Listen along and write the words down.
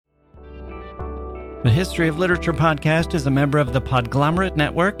The History of Literature podcast is a member of the Podglomerate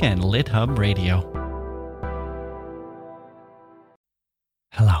Network and LitHub Radio.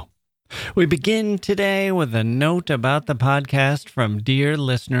 Hello. We begin today with a note about the podcast from dear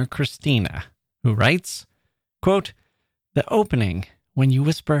listener Christina, who writes, quote, "The opening, when you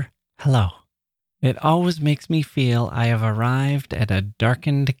whisper, hello, it always makes me feel I have arrived at a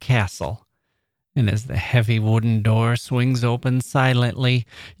darkened castle. And as the heavy wooden door swings open silently,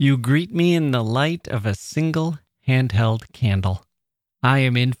 you greet me in the light of a single handheld candle. I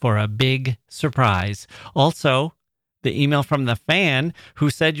am in for a big surprise. Also, the email from the fan who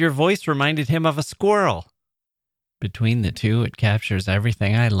said your voice reminded him of a squirrel. Between the two, it captures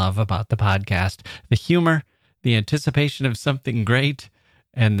everything I love about the podcast. The humor, the anticipation of something great,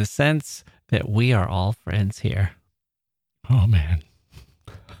 and the sense that we are all friends here." Oh, man.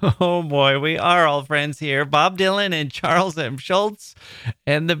 Oh, boy, we are all friends here. Bob Dylan and Charles M. Schulz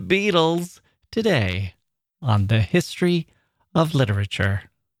and the Beatles today on the History of Literature.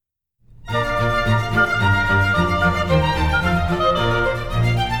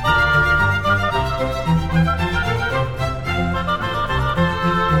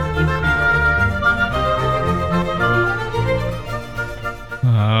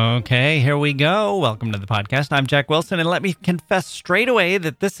 Okay, here we go. Welcome to the podcast. I'm Jack Wilson, and let me confess straight away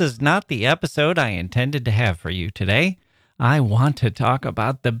that this is not the episode I intended to have for you today. I want to talk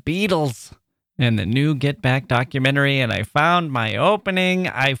about the Beatles and the new Get Back documentary, and I found my opening.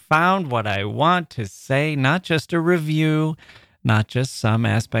 I found what I want to say, not just a review, not just some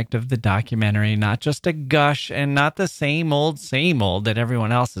aspect of the documentary, not just a gush, and not the same old that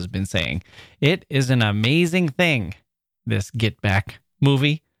everyone else has been saying. It is an amazing thing, this Get Back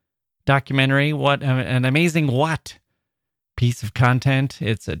movie, documentary. What an amazing piece of content.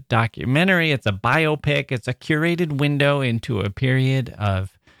 It's a documentary, it's a biopic, it's a curated window into a period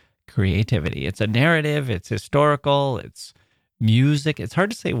of creativity. It's a narrative, it's historical, it's music. It's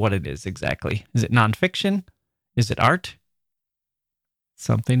hard to say what it is exactly. Is it nonfiction? Is it art?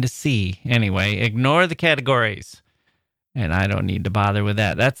 Something to see. Anyway, ignore the categories. And I don't need to bother with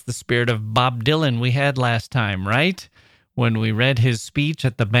that. That's the spirit of Bob Dylan we had last time, right? When we read his speech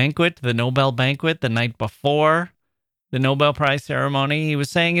at the banquet, the Nobel banquet, the night before the Nobel Prize ceremony, he was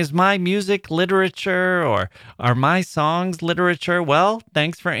saying, is my music literature, or are my songs literature? Well,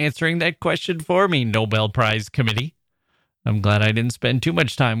 thanks for answering that question for me, Nobel Prize committee. I'm glad I didn't spend too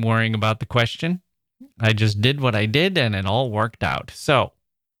much time worrying about the question. I just did what I did, and it all worked out. So,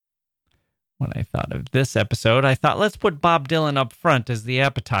 when I thought of this episode, I thought, let's put Bob Dylan up front as the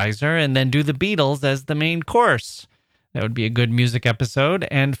appetizer, and then do the Beatles as the main course. That would be a good music episode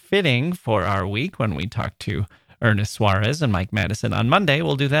and fitting for our week when we talk to Ernest Suarez and Mike Madison on Monday.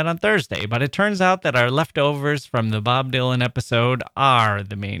 We'll do that on Thursday. But it turns out that our leftovers from the Bob Dylan episode are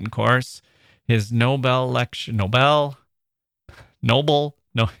the main course. His Nobel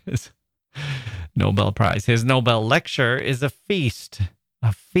Prize. His Nobel lecture is a feast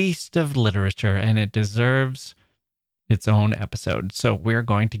of literature, and it deserves its own episode. So we're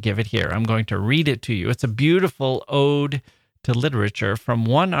going to give it here. I'm going to read it to you. It's a beautiful ode to literature from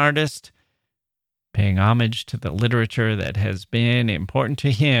one artist paying homage to the literature that has been important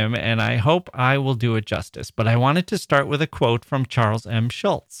to him, and I hope I will do it justice. But I wanted to start with a quote from Charles M.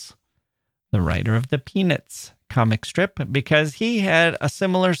 Schulz, the writer of the Peanuts comic strip, because he had a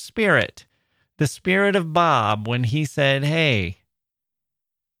similar spirit, the spirit of Bob, when he said, hey,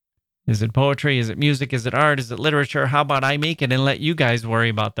 is it poetry? Is it music? Is it art? Is it literature? How about I make it and let you guys worry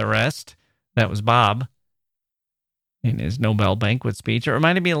about the rest? That was Bob in his Nobel banquet speech. It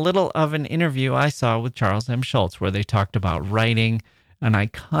reminded me a little of an interview I saw with Charles M. Schulz, where they talked about writing an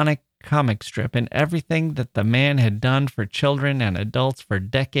iconic comic strip and everything that the man had done for children and adults for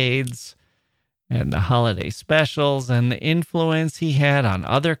decades, and the holiday specials, and the influence he had on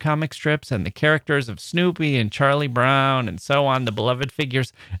other comic strips, and the characters of Snoopy and Charlie Brown, and so on, the beloved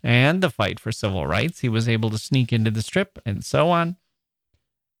figures, and the fight for civil rights he was able to sneak into the strip, and so on.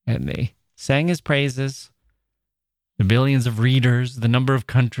 And they sang his praises, the billions of readers, the number of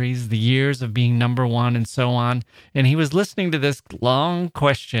countries, the years of being number one, and so on. And he was listening to this long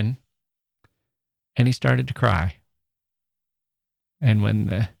question, and he started to cry. And when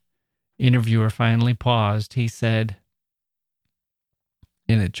the interviewer finally paused, he said,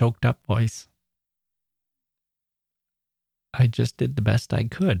 in a choked up voice, I just did the best I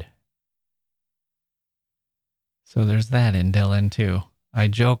could. So there's that in Dylan, too. I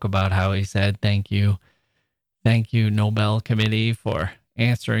joke about how he said, thank you, Nobel Committee, for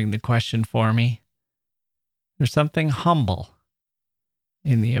answering the question for me. There's something humble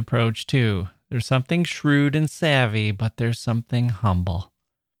in the approach, too. There's something shrewd and savvy, but there's something humble.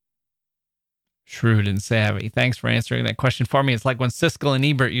 Shrewd and savvy. Thanks for answering that question for me. It's like when Siskel and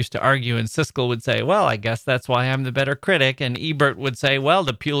Ebert used to argue, and Siskel would say, well, I guess that's why I'm the better critic. And Ebert would say, well,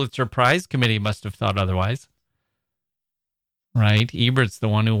 the Pulitzer Prize Committee must have thought otherwise. Right? Ebert's the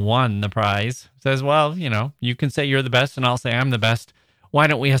one who won the prize. Says, well, you can say you're the best, and I'll say I'm the best. Why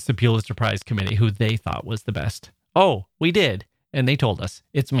don't we ask the Pulitzer Prize Committee who they thought was the best? Oh, we did. And they told us,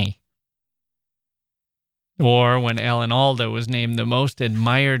 it's me. Or when Alan Alda was named the most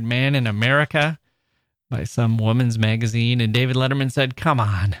admired man in America by some woman's magazine, and David Letterman said, come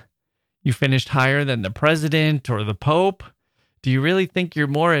on, you finished higher than the president or the Pope. Do you really think you're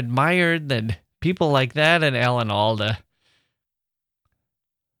more admired than people like that? And Alan Alda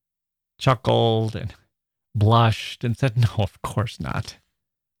chuckled and blushed and said, no, of course not.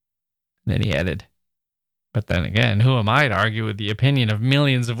 And then he added, but then again, who am I to argue with the opinion of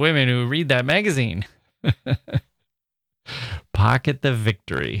millions of women who read that magazine? Pocket the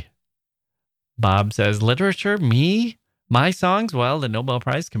victory. Bob says, literature? Me? My songs? Well, the Nobel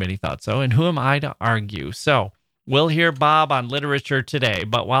Prize Committee thought so, and who am I to argue? So, we'll hear Bob on literature today,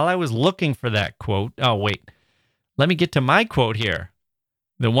 but while I was looking for that quote, let me get to my quote here.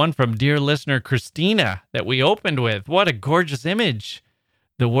 The one from dear listener Christina that we opened with. What a gorgeous image.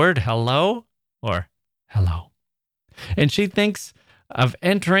 The word hello, or hello. And she thinks of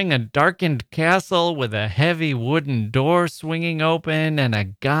entering a darkened castle with a heavy wooden door swinging open and a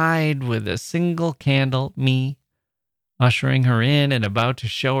guide with a single candle, me, ushering her in and about to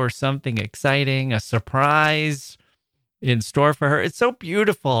show her something exciting, a surprise in store for her. It's so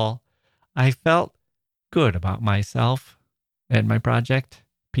beautiful. I felt good about myself and my project,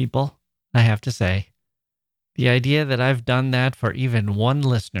 people, I have to say. The idea that I've done that for even one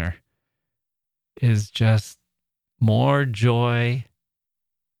listener is just more joy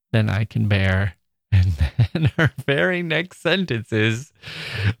than I can bear. And then her very next sentence is,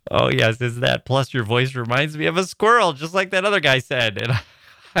 oh yes, is that plus your voice reminds me of a squirrel, just like that other guy said. And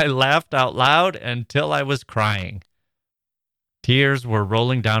I laughed out loud until I was crying. Tears were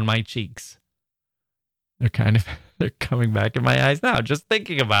rolling down my cheeks. They're coming back in my eyes now, just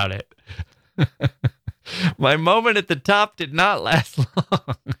thinking about it. My moment at the top did not last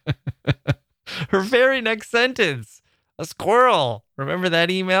long. Her very next sentence, a squirrel. Remember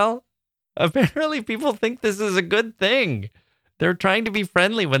that email? Apparently people think this is a good thing. They're trying to be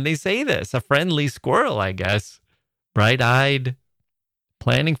friendly when they say this. A friendly squirrel, I guess. Bright-eyed,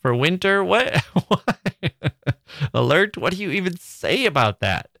 planning for winter. What? Alert? What do you even say about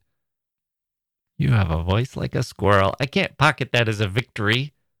that? You have a voice like a squirrel. I can't pocket that as a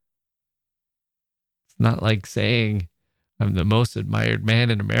victory. It's not like saying I'm the most admired man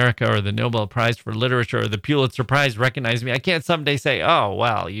in America or the Nobel Prize for Literature or the Pulitzer Prize recognize me. I can't someday say, oh,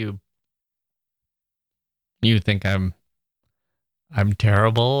 well, you think I'm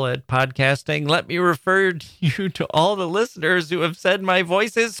terrible at podcasting. Let me refer you to all the listeners who have said my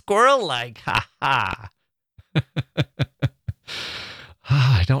voice is squirrel-like. Ha ha.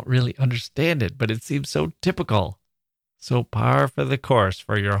 I don't really understand it, but it seems so typical. So par for the course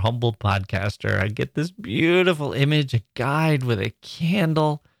for your humble podcaster. I get this beautiful image, a guide with a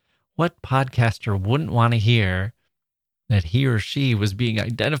candle. What podcaster wouldn't want to hear that he or she was being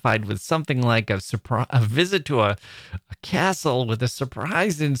identified with something like a visit to a castle with a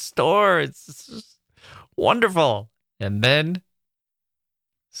surprise in store? It's just wonderful. And then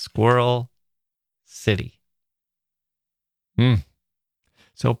Squirrel City.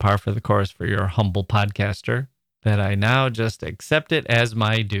 So par for the course for your humble podcaster that I now just accept it as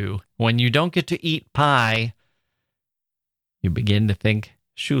my due. When you don't get to eat pie, you begin to think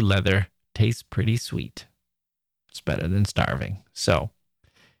shoe leather tastes pretty sweet. It's better than starving. So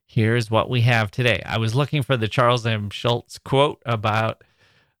here's what we have today. I was looking for the Charles M. Schulz quote about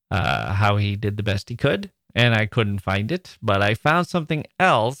how he did the best he could, and I couldn't find it, but I found something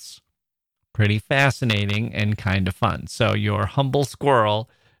else pretty fascinating and kind of fun. So your humble squirrel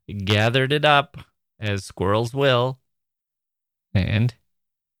gathered it up, as squirrels will, and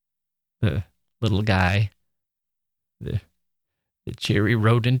the little guy, the cheery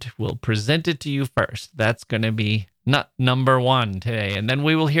rodent, will present it to you first. That's going to be nut number one today. And then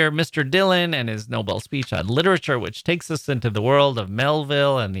we will hear Mr. Dylan and his Nobel speech on literature, which takes us into the world of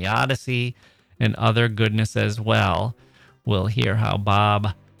Melville and the Odyssey and other goodness as well. We'll hear how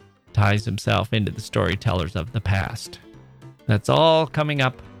Bob ties himself into the storytellers of the past. That's all coming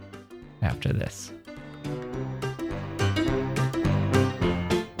up after this.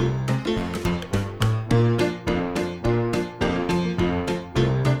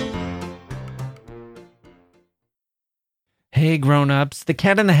 Hey grown-ups, the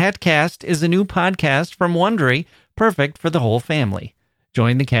Cat in the Hat Cast is a new podcast from Wondery, perfect for the whole family.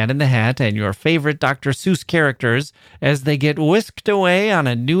 Join the Cat in the Hat and your favorite Dr. Seuss characters as they get whisked away on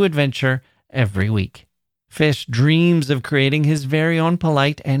a new adventure every week. Fish dreams of creating his very own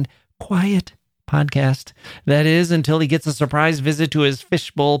polite and quiet podcast. That is, until he gets a surprise visit to his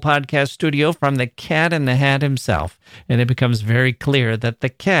Fishbowl podcast studio from the Cat in the Hat himself. And it becomes very clear that the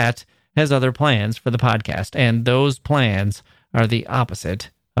cat has other plans for the podcast, and those plans are the opposite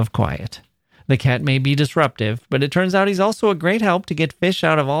of quiet. The cat may be disruptive, but it turns out he's also a great help to get Fish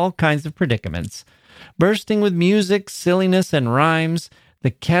out of all kinds of predicaments. Bursting with music, silliness, and rhymes,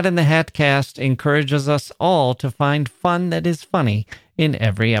 the Cat in the Hat cast encourages us all to find fun that is funny in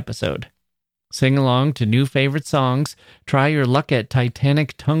every episode. Sing along to new favorite songs, try your luck at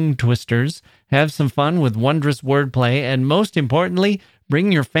Titanic tongue twisters, have some fun with wondrous wordplay, and most importantly,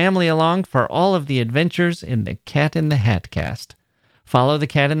 bring your family along for all of the adventures in the Cat in the Hat cast. Follow the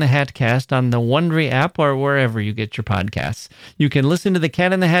Cat in the Hat cast on the Wondery app or wherever you get your podcasts. You can listen to the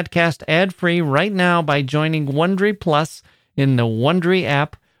Cat in the Hat cast ad-free right now by joining Wondery Plus in the Wondery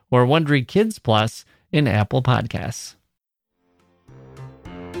app or Wondery Kids Plus in Apple Podcasts.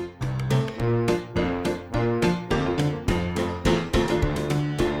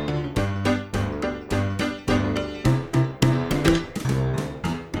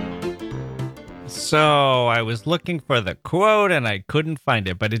 So I was looking for the quote and I couldn't find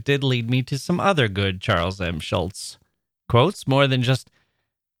it, but it did lead me to some other good Charles M. Schulz quotes, more than just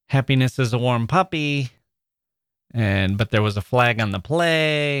happiness is a warm puppy, but there was a flag on the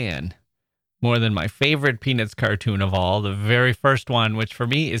play, and more than my favorite Peanuts cartoon of all, the very first one, which for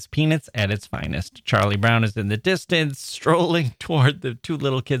me is Peanuts at its finest. Charlie Brown is in the distance, strolling toward the two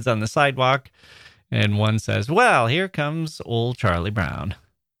little kids on the sidewalk, and one says, "Well, here comes old Charlie Brown."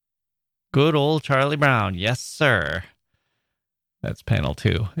 Good old Charlie Brown, yes, sir. That's panel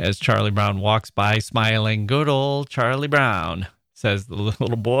 2. As Charlie Brown walks by smiling, "Good old Charlie Brown," says the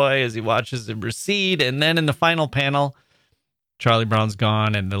little boy as he watches him recede. And then in the final panel, Charlie Brown's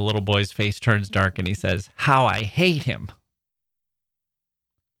gone and the little boy's face turns dark and he says, "How I hate him."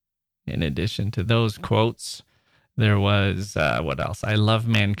 In addition to those quotes, there was, what else? "I love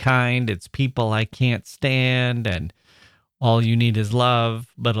mankind. It's people I can't stand," and "All you need is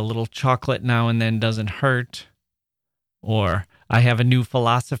love, but a little chocolate now and then doesn't hurt." Or, "I have a new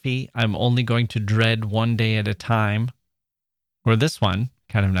philosophy. I'm only going to dread one day at a time." Or this one,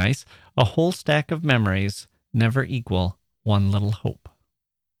 kind of nice, "A whole stack of memories never equal one little hope."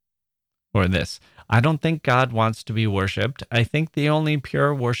 Or this, "I don't think God wants to be worshipped. I think the only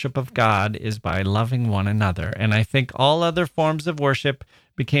pure worship of God is by loving one another. And I think all other forms of worship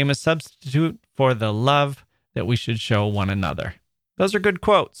became a substitute for the love that we should show one another." Those are good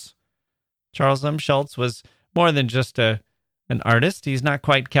quotes. Charles M. Schulz was more than just an artist. He's not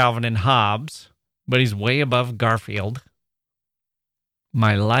quite Calvin and Hobbes, but he's way above Garfield.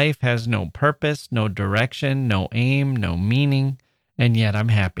 "My life has no purpose, no direction, no aim, no meaning, and yet I'm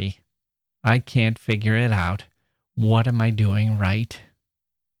happy. I can't figure it out. What am I doing right?"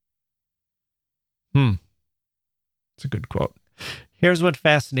 It's a good quote. Here's what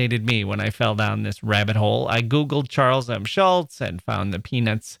fascinated me when I fell down this rabbit hole. I Googled Charles M. Schulz and found the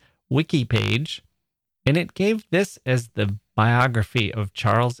Peanuts wiki page, and it gave this as the biography of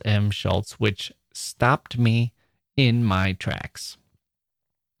Charles M. Schulz, which stopped me in my tracks.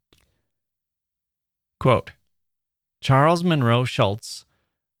 Quote, "Charles Monroe Schulz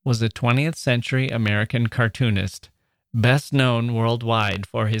was a 20th century American cartoonist, best known worldwide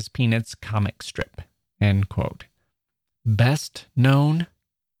for his Peanuts comic strip." End quote. Best known?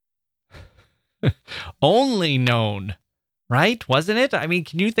 Only known, right? Wasn't it? I mean,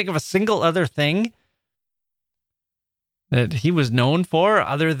 can you think of a single other thing that he was known for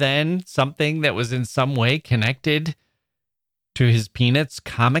other than something that was in some way connected to his Peanuts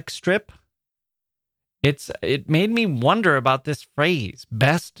comic strip? It made me wonder about this phrase,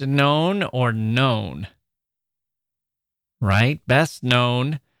 best known or known, right? Best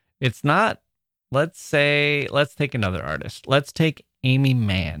known. It's not. Let's take another artist. Let's take Amy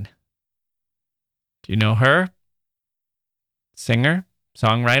Mann. Do you know her? Singer,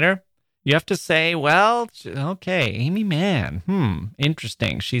 songwriter? You have to say, well, okay, Amy Mann.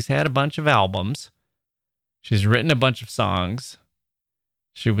 Interesting. She's had a bunch of albums. She's written a bunch of songs.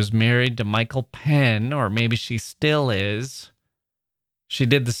 She was married to Michael Penn, or maybe she still is. She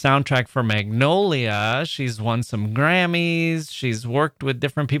did the soundtrack for Magnolia. She's won some Grammys. She's worked with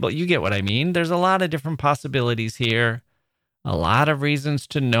different people. You get what I mean. There's a lot of different possibilities here. A lot of reasons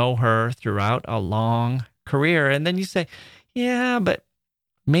to know her throughout a long career. And then you say, yeah, but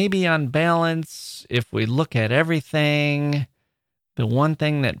maybe on balance, if we look at everything, the one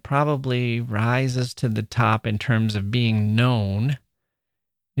thing that probably rises to the top in terms of being known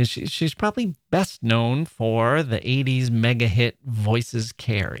She's probably best known for the 80s mega hit Voices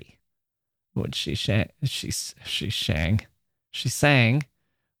Carry, which she sang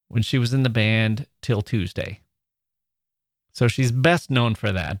when she was in the band Till Tuesday. So she's best known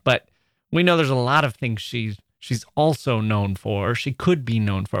for that. But we know there's a lot of things she's also known for. She could be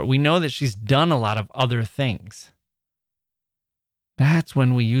known for. We know that she's done a lot of other things. That's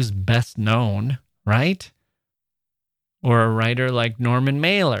when we use best known, right? Or a writer like Norman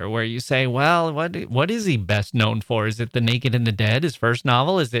Mailer, where you say, well, what is he best known for? Is it The Naked and the Dead, his first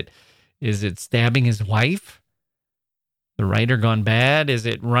novel? Is it stabbing his wife? The Writer Gone Bad? Is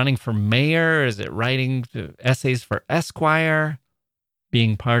it running for mayor? Is it writing essays for Esquire?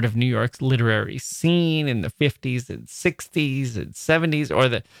 Being part of New York's literary scene in the 50s and 60s and 70s? Or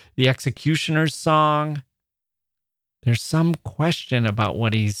the Executioner's Song? There's some question about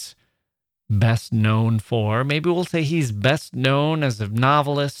what he's best known for. Maybe we'll say he's best known as a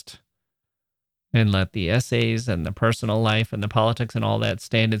novelist and let the essays and the personal life and the politics and all that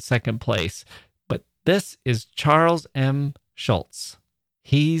stand in second place. But this is Charles M. Schulz.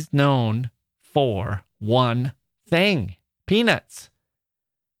 He's known for one thing: Peanuts.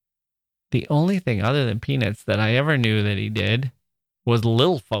 The only thing other than Peanuts that I ever knew that he did was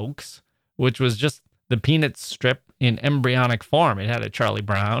Lil Folks, which was just the Peanuts strip in embryonic form. It had a Charlie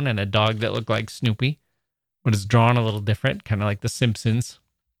Brown and a dog that looked like Snoopy, but it's drawn a little different, kind of like The Simpsons,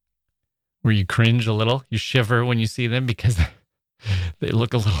 where you cringe a little, you shiver when you see them because they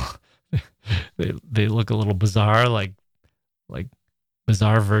look a little, they look a little bizarre, like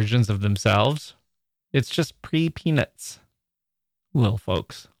bizarre versions of themselves. It's just pre-Peanuts, Lil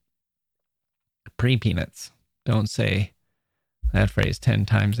Folks. Pre-Peanuts. Don't say that phrase 10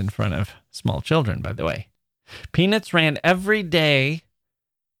 times in front of small children, by the way. Peanuts ran every day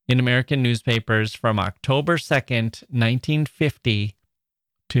in American newspapers from October 2nd, 1950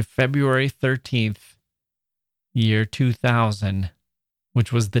 to February 13th, year 2000,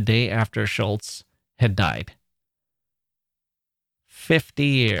 which was the day after Schulz had died. 50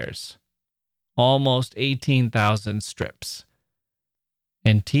 years, almost 18,000 strips.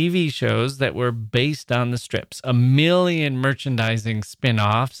 And TV shows that were based on the strips. 1 million merchandising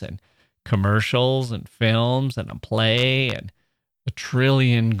spin-offs and commercials and films and a play and 1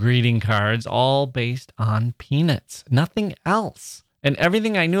 trillion greeting cards, all based on Peanuts. Nothing else. And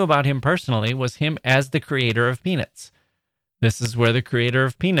everything I knew about him personally was him as the creator of Peanuts. This is where the creator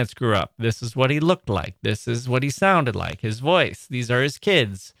of Peanuts grew up. This is what he looked like. This is what he sounded like, his voice. These are his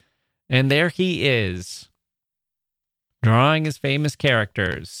kids. And there he is, drawing his famous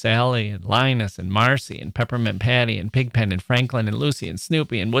characters, Sally and Linus and Marcy and Peppermint Patty and Pigpen and Franklin and Lucy and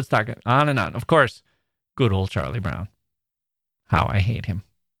Snoopy and Woodstock, and on and on. Of course, good old Charlie Brown. How I hate him.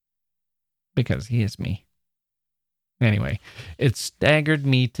 Because he is me. Anyway, it staggered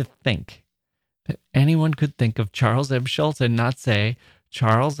me to think that anyone could think of Charles M. Schulz and not say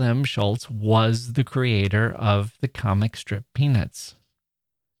Charles M. Schulz was the creator of the comic strip Peanuts.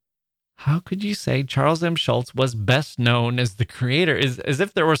 How could you say Charles M. Schulz was best known as the creator, as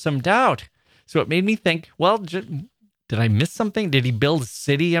if there were some doubt? So it made me think, well, did I miss something? Did he build a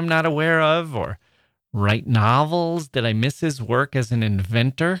city I'm not aware of? Or write novels? Did I miss his work as an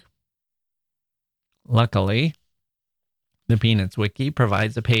inventor? Luckily, the Peanuts Wiki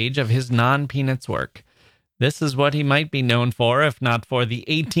provides a page of his non-Peanuts work. This is what he might be known for, if not for the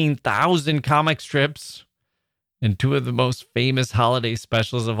 18,000 comic strips and 2 of the most famous holiday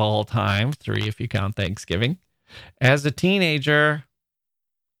specials of all time, 3 if you count Thanksgiving. As a teenager,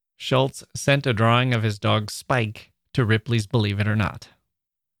 Schulz sent a drawing of his dog Spike to Ripley's Believe It or Not.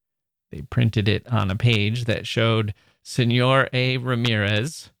 They printed it on a page that showed Senor A.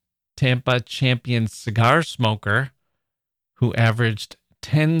 Ramirez, Tampa champion cigar smoker, who averaged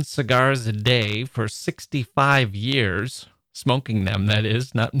 10 cigars a day for 65 years, smoking them, that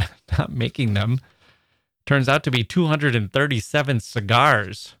is, not making them. Turns out to be 237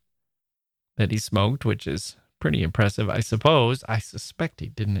 cigars that he smoked, which is pretty impressive, I suppose. I suspect he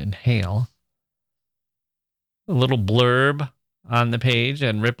didn't inhale. A little blurb on the page,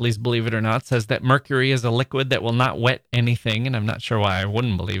 and Ripley's Believe It or Not says that mercury is a liquid that will not wet anything, and I'm not sure why I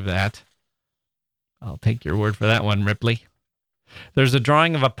wouldn't believe that. I'll take your word for that one, Ripley. There's a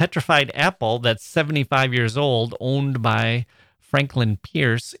drawing of a petrified apple that's 75 years old, owned by Franklin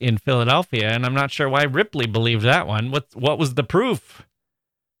Pierce in Philadelphia, and I'm not sure why Ripley believed that one. What was the proof?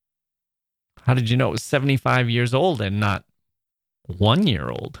 How did you know it was 75 years old and not 1 year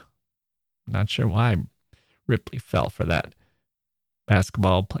old? Not sure why Ripley fell for that.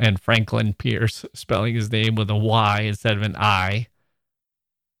 Basketball and Franklin Pierce spelling his name with a Y instead of an I.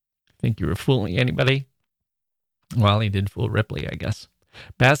 Think you were fooling anybody? Well, he did fool Ripley, I guess.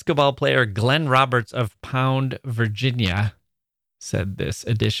 Basketball player Glenn Roberts of Pound, Virginia, said this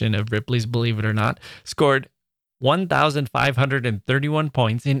edition of Ripley's Believe It or Not, scored 1,531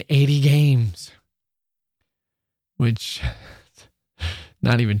 points in 80 games, which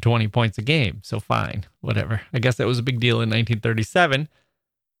not even 20 points a game. So fine, whatever. I guess that was a big deal in 1937.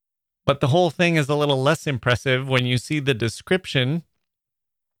 But the whole thing is a little less impressive when you see the description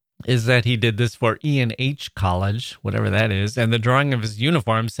is that he did this for Ian H. College, whatever that is, and the drawing of his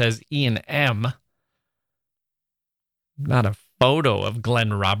uniform says Ian M. Not a photo of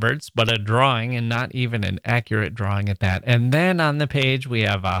Glenn Roberts, but a drawing, and not even an accurate drawing at that. And then on the page, we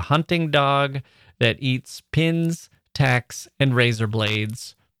have a hunting dog that eats pins, tacks, and razor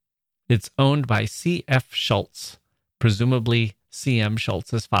blades. It's owned by C.F. Schulz, presumably C.M.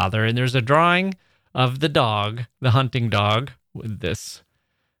 Schultz's father. And there's a drawing of the dog, the hunting dog, with this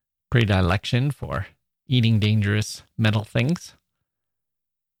predilection for eating dangerous metal things,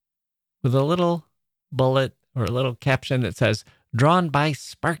 with a little bullet or a little caption that says, drawn by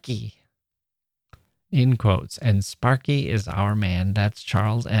Sparky, in quotes. And Sparky is our man. That's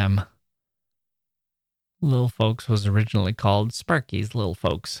Charles M. Little Folks was originally called Sparky's Little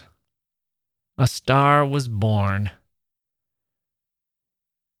Folks. A star was born.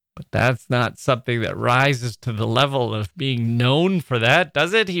 But that's not something that rises to the level of being known for that,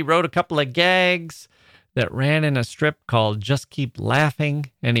 does it? He wrote a couple of gags that ran in a strip called Just Keep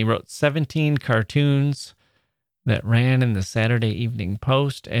Laughing, and he wrote 17 cartoons that ran in the Saturday Evening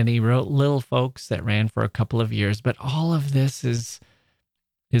Post, and he wrote Little Folks that ran for a couple of years. But all of this is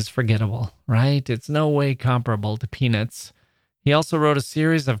forgettable, right? It's no way comparable to Peanuts. He also wrote a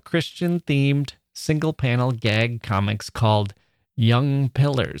series of Christian-themed single-panel gag comics called Young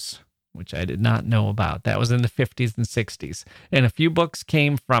Pillars, which I did not know about. That was in the 50s and 60s, and a few books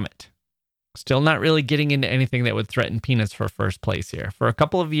came from it. Still not really getting into anything that would threaten Peanuts for first place here. For a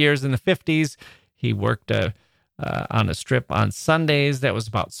couple of years in the 50s, he worked on a strip on Sundays that was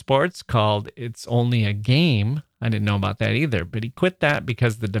about sports called It's Only a Game. I didn't know about that either, but he quit that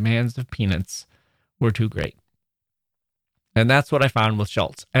because the demands of Peanuts were too great. And that's what I found with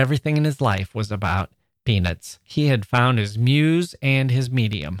Schulz. Everything in his life was about Peanuts. He had found his muse and his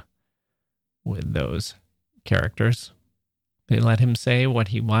medium with those characters. They let him say what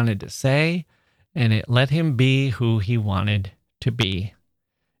he wanted to say, and it let him be who he wanted to be.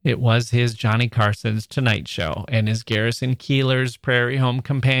 It was his Johnny Carson's Tonight Show, and his Garrison Keillor's Prairie Home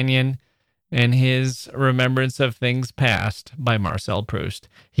Companion, and his Remembrance of Things Past by Marcel Proust.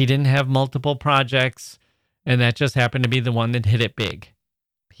 He didn't have multiple projects, and that just happened to be the one that hit it big.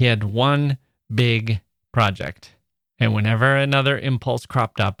 He had one big project, and whenever another impulse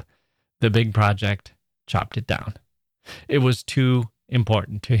cropped up, the big project chopped it down. It was too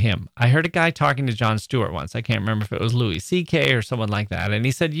important to him. I heard a guy talking to Jon Stewart once. I can't remember if it was Louis C.K. or someone like that, and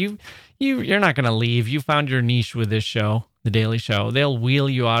he said, you're not going to leave. You found your niche with this show, The Daily Show. They'll wheel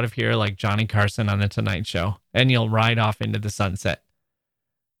you out of here like Johnny Carson on The Tonight Show, and you'll ride off into the sunset.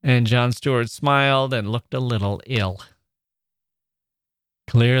 And Jon Stewart smiled and looked a little ill.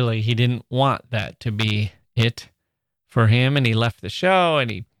 Clearly, he didn't want that to be it for him, and he left the show, and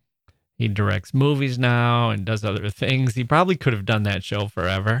he directs movies now and does other things. He probably could have done that show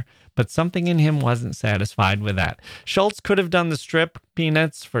forever, but something in him wasn't satisfied with that. Schulz could have done the strip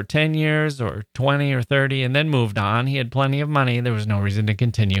Peanuts for 10 years or 20 or 30 and then moved on. He had plenty of money. There was no reason to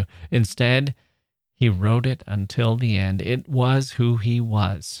continue. Instead, he wrote it until the end. It was who he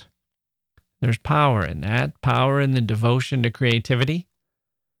was. There's power in that, power in the devotion to creativity.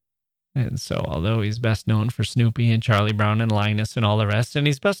 And so, although he's best known for Snoopy and Charlie Brown and Linus and all the rest, and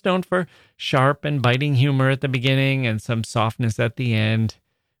he's best known for sharp and biting humor at the beginning and some softness at the end,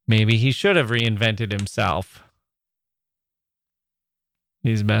 maybe he should have reinvented himself.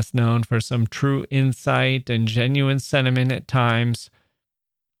 He's best known for some true insight and genuine sentiment at times,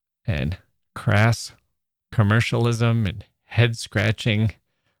 and crass commercialism and head-scratching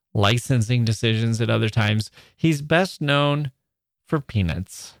licensing decisions at other times. He's best known for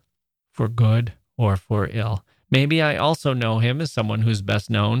Peanuts. For good or for ill. Maybe I also know him as someone who's best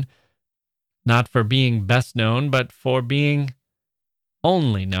known, not for being best known, but for being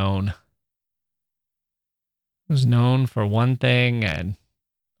only known. Was known for one thing, and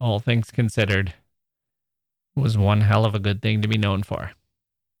all things considered, was one hell of a good thing to be known for.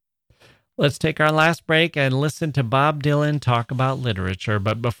 Let's take our last break and listen to Bob Dylan talk about literature.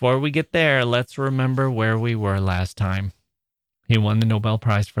 But before we get there, let's remember where we were last time. He won the Nobel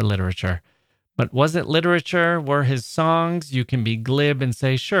Prize for Literature. But was it literature? Were his songs? You can be glib and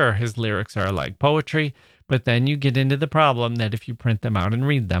say, sure, his lyrics are like poetry, but then you get into the problem that if you print them out and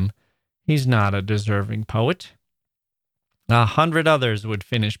read them, he's not a deserving poet. 100 others would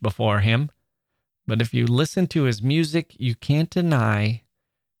finish before him. But if you listen to his music, you can't deny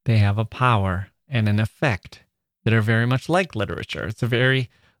they have a power and an effect that are very much like literature.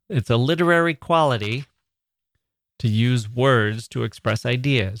 It's a literary quality to use words to express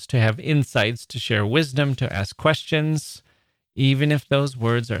ideas, to have insights, to share wisdom, to ask questions, even if those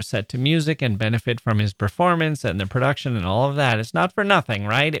words are set to music and benefit from his performance and the production and all of that. It's not for nothing,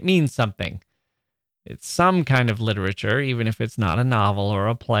 right? It means something. It's some kind of literature, even if it's not a novel or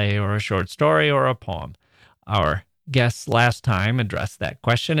a play or a short story or a poem. Our guests last time addressed that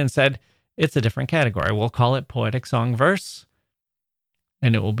question and said it's a different category. We'll call it poetic song verse,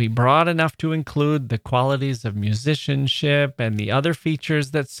 and it will be broad enough to include the qualities of musicianship and the other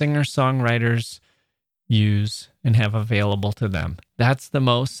features that singer-songwriters use and have available to them. That's the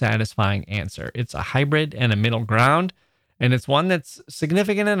most satisfying answer. It's a hybrid and a middle ground, and it's one that's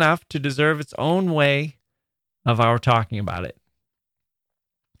significant enough to deserve its own way of our talking about it.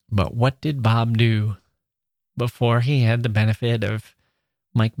 But what did Bob do before he had the benefit of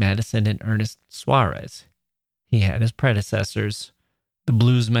Mike Madison and Ernest Suarez? He had his predecessors, the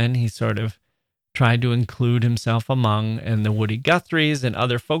bluesmen he sort of tried to include himself among, and the Woody Guthries and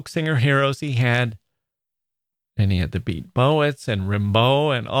other folk singer heroes he had. And he had the Beat Bowitz and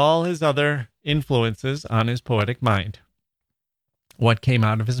Rimbaud and all his other influences on his poetic mind. What came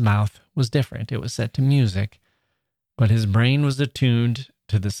out of his mouth was different. It was set to music, but his brain was attuned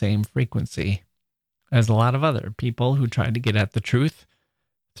to the same frequency as a lot of other people who tried to get at the truth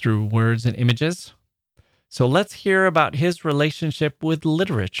through words and images. So let's hear about his relationship with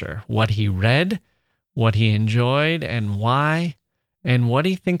literature, what he read, what he enjoyed, and why, and what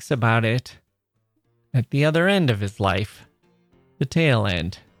he thinks about it at the other end of his life, the tail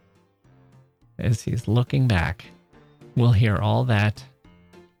end. As he's looking back, we'll hear all that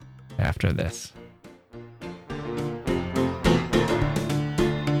after this.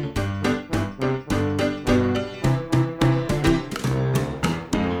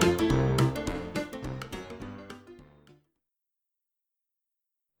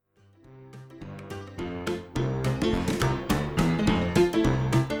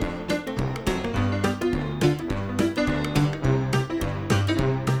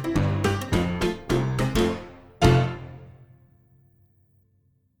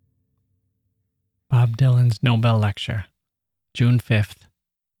 Bob Dylan's Nobel Lecture, June 5th,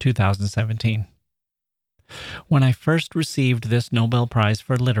 2017. When I first received this Nobel Prize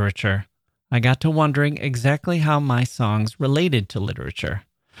for Literature, I got to wondering exactly how my songs related to literature.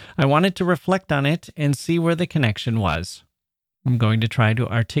 I wanted to reflect on it and see where the connection was. I'm going to try to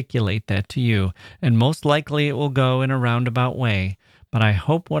articulate that to you, and most likely it will go in a roundabout way, but I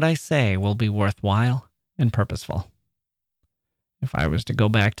hope what I say will be worthwhile and purposeful. If I was to go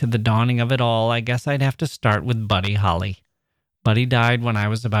back to the dawning of it all, I guess I'd have to start with Buddy Holly. Buddy died when I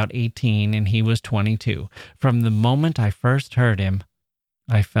was about 18 and he was 22. From the moment I first heard him,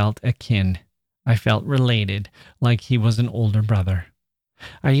 I felt akin. I felt related, like he was an older brother.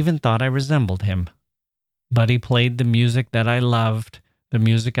 I even thought I resembled him. Buddy played the music that I loved, the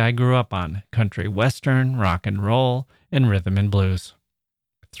music I grew up on, country western, rock and roll, and rhythm and blues.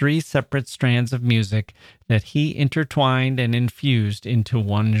 3 separate strands of music that he intertwined and infused into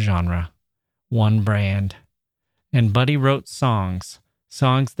one genre, one brand. And Buddy wrote songs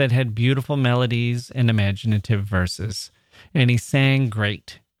that had beautiful melodies and imaginative verses. And he sang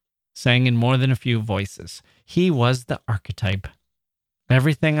great, sang in more than a few voices. He was the archetype,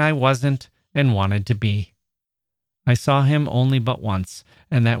 everything I wasn't and wanted to be. I saw him only but once,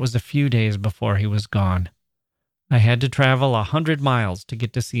 and that was a few days before he was gone. I had to travel 100 miles to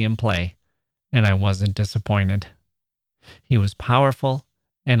get to see him play, and I wasn't disappointed. He was powerful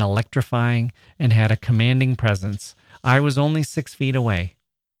and electrifying and had a commanding presence. I was only 6 feet away.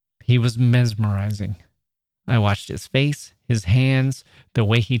 He was mesmerizing. I watched his face, his hands, the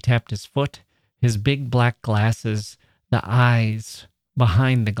way he tapped his foot, his big black glasses, the eyes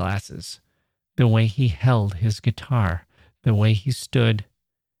behind the glasses, the way he held his guitar, the way he stood,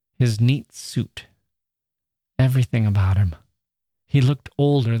 his neat suit. Everything about him. He looked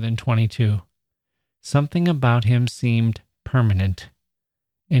older than 22. Something about him seemed permanent,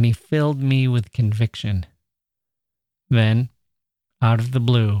 and he filled me with conviction. Then, out of the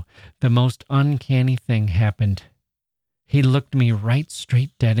blue, the most uncanny thing happened. He looked me right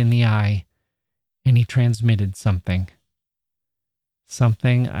straight dead in the eye, and he transmitted something.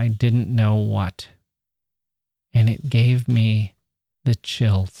 Something I didn't know what. And it gave me the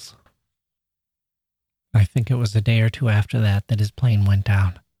chills. I think it was a day or two after that his plane went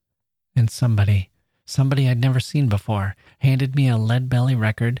down. And somebody I'd never seen before handed me a Lead Belly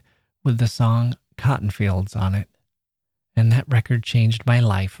record with the song Cotton Fields on it. And that record changed my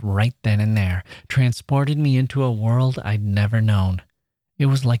life right then and there, transported me into a world I'd never known. It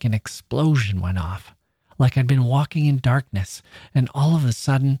was like an explosion went off, like I'd been walking in darkness, and all of a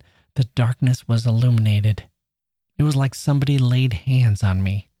sudden, the darkness was illuminated. It was like somebody laid hands on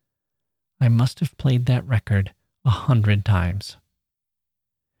me. I must have played that record 100 times.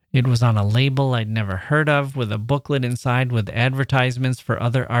 It was on a label I'd never heard of, with a booklet inside with advertisements for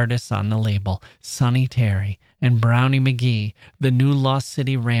other artists on the label. Sonny Terry and Brownie McGee, the new Lost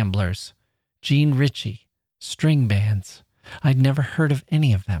City Ramblers, Gene Ritchie, string bands. I'd never heard of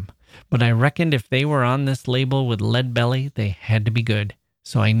any of them, but I reckoned if they were on this label with Lead Belly, they had to be good,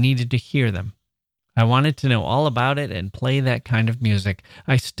 so I needed to hear them. I wanted to know all about it and play that kind of music.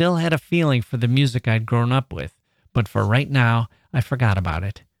 I still had a feeling for the music I'd grown up with, but for right now, I forgot about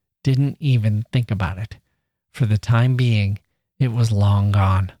it. Didn't even think about it. For the time being, it was long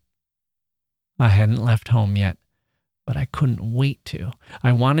gone. I hadn't left home yet, but I couldn't wait to.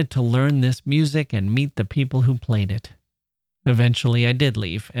 I wanted to learn this music and meet the people who played it. Eventually, I did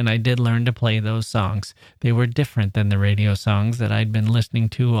leave, and I did learn to play those songs. They were different than the radio songs that I'd been listening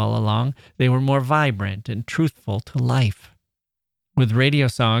to all along. They were more vibrant and truthful to life. With radio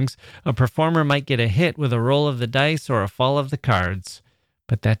songs, a performer might get a hit with a roll of the dice or a fall of the cards.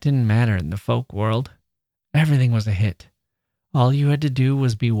 But that didn't matter in the folk world. Everything was a hit. All you had to do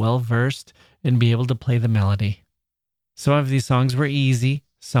was be well-versed and be able to play the melody. Some of these songs were easy,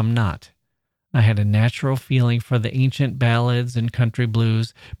 some not. I had a natural feeling for the ancient ballads and country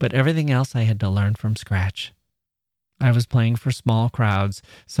blues, but everything else I had to learn from scratch. I was playing for small crowds,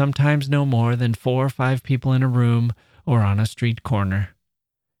 sometimes no more than 4 or 5 people in a room or on a street corner.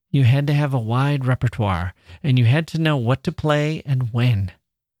 You had to have a wide repertoire, and you had to know what to play and when.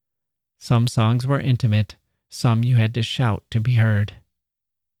 Some songs were intimate, some you had to shout to be heard.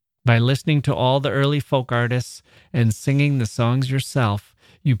 By listening to all the early folk artists and singing the songs yourself,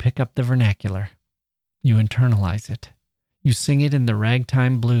 you pick up the vernacular. You internalize it. You sing it in the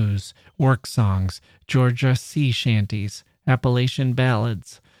ragtime blues, work songs, Georgia sea shanties, Appalachian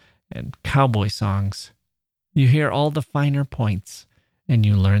ballads, and cowboy songs. You hear all the finer points, and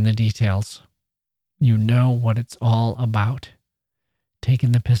you learn the details. You know what it's all about.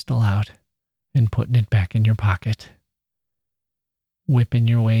 Taking the pistol out and putting it back in your pocket. Whipping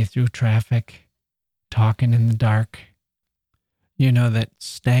your way through traffic, talking in the dark. You know that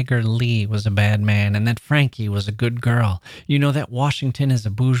Stagger Lee was a bad man and that Frankie was a good girl. You know that Washington is a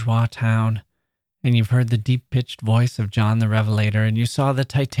bourgeois town. And you've heard the deep-pitched voice of John the Revelator, and you saw the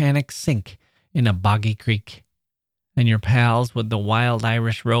Titanic sink in a boggy creek. And your pals with the wild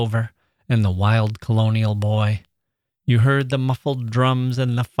Irish rover and the wild colonial boy. You heard the muffled drums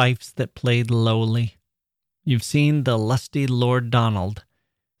and the fifes that played lowly. You've seen the lusty Lord Donald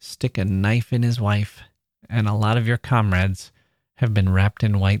stick a knife in his wife, and a lot of your comrades have been wrapped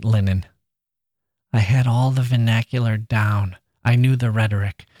in white linen. I had all the vernacular down. I knew the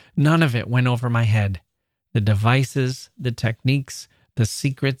rhetoric. None of it went over my head. The devices, the techniques, the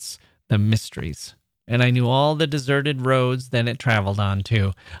secrets, the mysteries. And I knew all the deserted roads that it traveled on,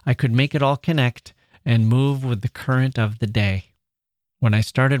 too. I could make it all connect and move with the current of the day. When I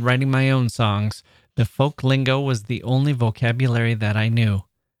started writing my own songs, the folk lingo was the only vocabulary that I knew,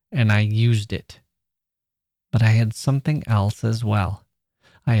 and I used it. But I had something else as well.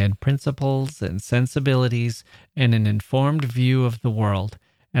 I had principles and sensibilities and an informed view of the world,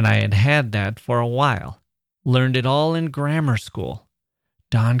 and I had had that for a while. Learned it all in grammar school.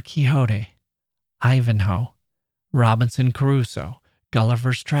 Don Quixote, Ivanhoe, Robinson Crusoe,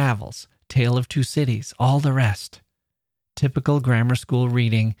 Gulliver's Travels, Tale of Two Cities, all the rest. Typical grammar school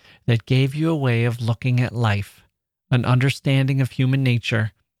reading that gave you a way of looking at life, an understanding of human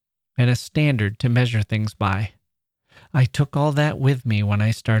nature, and a standard to measure things by. I took all that with me when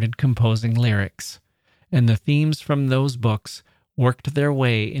I started composing lyrics, and the themes from those books worked their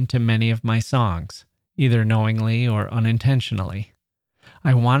way into many of my songs, either knowingly or unintentionally.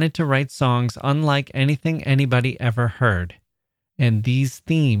 I wanted to write songs unlike anything anybody ever heard, and these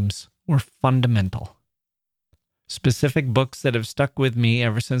themes were fundamental. Specific books that have stuck with me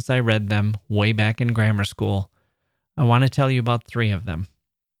ever since I read them way back in grammar school. I want to tell you about 3 of them.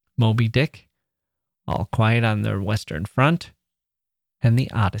 Moby Dick, All Quiet on the Western Front, and the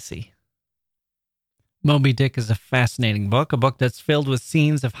Odyssey. Moby Dick is a fascinating book, a book that's filled with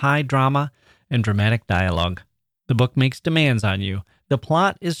scenes of high drama and dramatic dialogue. The book makes demands on you. The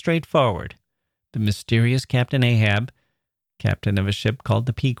plot is straightforward. The mysterious Captain Ahab, captain of a ship called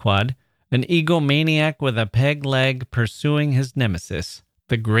the Pequod, an egomaniac with a peg leg pursuing his nemesis,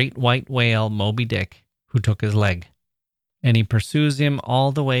 the great white whale Moby Dick, who took his leg. And he pursues him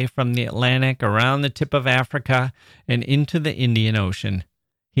all the way from the Atlantic, around the tip of Africa, and into the Indian Ocean.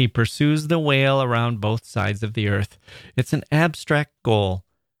 He pursues the whale around both sides of the earth. It's an abstract goal,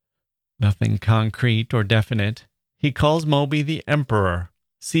 nothing concrete or definite. He calls Moby the emperor,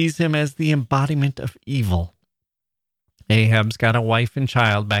 sees him as the embodiment of evil. Ahab's got a wife and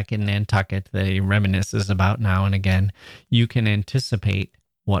child back in Nantucket that he reminisces about now and again. You can anticipate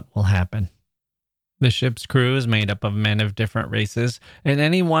what will happen. The ship's crew is made up of men of different races, and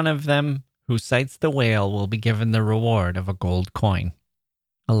any one of them who sights the whale will be given the reward of a gold coin.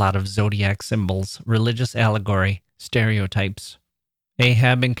 A lot of zodiac symbols, religious allegory, stereotypes.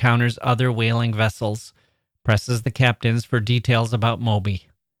 Ahab encounters other whaling vessels, presses the captains for details about Moby.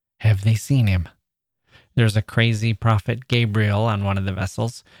 Have they seen him? There's a crazy prophet Gabriel on one of the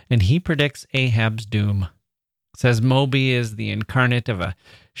vessels, and he predicts Ahab's doom. Says Moby is the incarnate of a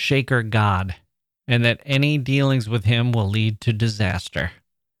shaker god, and that any dealings with him will lead to disaster.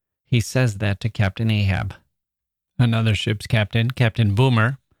 He says that to Captain Ahab. Another ship's captain, Captain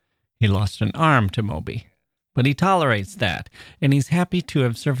Boomer, he lost an arm to Moby, but he tolerates that, and he's happy to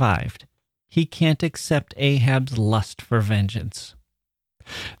have survived. He can't accept Ahab's lust for vengeance.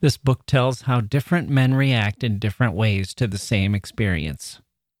 This book tells how different men react in different ways to the same experience.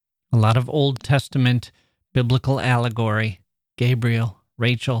 A lot of Old Testament biblical allegory, Gabriel,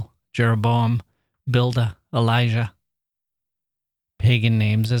 Rachel, Jeroboam, Bildah, Elijah. Pagan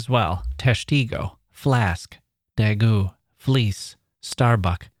names as well, Teshtigo, Flask, Dagu, Fleece,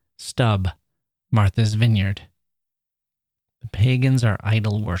 Starbuck, Stub, Martha's Vineyard. The pagans are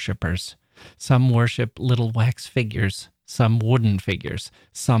idol worshippers. Some worship little wax figures, some wooden figures,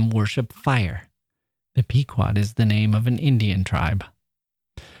 some worship fire. The Pequod is the name of an Indian tribe.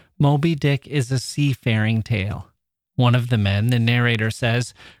 Moby Dick is a seafaring tale. One of the men, the narrator,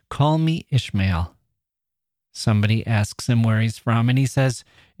 says, "Call me Ishmael." Somebody asks him where he's from, and he says,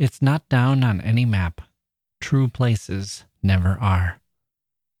 "It's not down on any map. True places never are."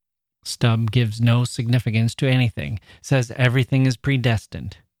 Stubb gives no significance to anything, says everything is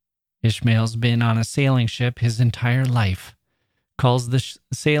predestined. Ishmael's been on a sailing ship his entire life, calls the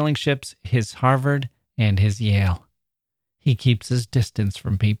sailing ships his Harvard and his Yale. He keeps his distance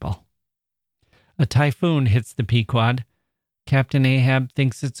from people. A typhoon hits the Pequod. Captain Ahab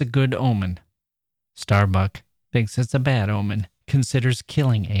thinks it's a good omen. Starbuck thinks it's a bad omen, considers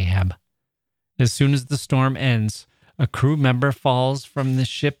killing Ahab. As soon as the storm ends, a crew member falls from the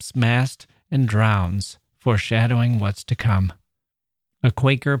ship's mast and drowns, foreshadowing what's to come. A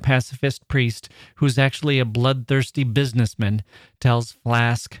Quaker pacifist priest, who's actually a bloodthirsty businessman, tells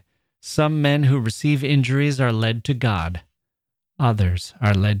Flask, "Some men who receive injuries are led to God. Others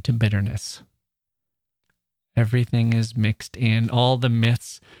are led to bitterness." Everything is mixed in, all the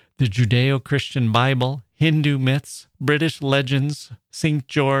myths, the Judeo-Christian Bible, Hindu myths, British legends, St.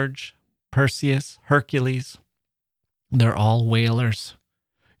 George, Perseus, Hercules. They're all whalers.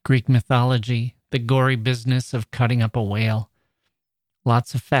 Greek mythology, the gory business of cutting up a whale.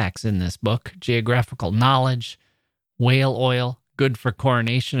 Lots of facts in this book, geographical knowledge, whale oil, good for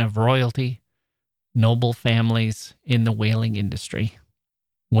coronation of royalty, noble families in the whaling industry.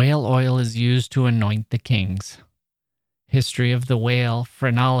 Whale oil is used to anoint the kings. History of the whale,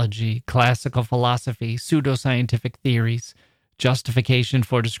 phrenology, classical philosophy, pseudoscientific theories, justification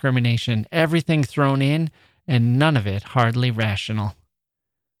for discrimination, everything thrown in, and none of it hardly rational.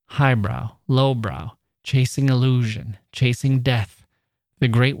 Highbrow, lowbrow, chasing illusion, chasing death, the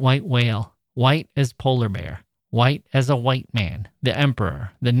great white whale, white as polar bear, white as a white man, the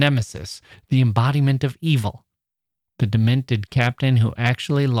emperor, the nemesis, the embodiment of evil, the demented captain who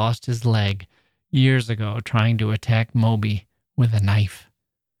actually lost his leg years ago trying to attack Moby with a knife.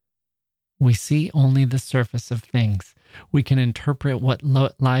 We see only the surface of things. We can interpret what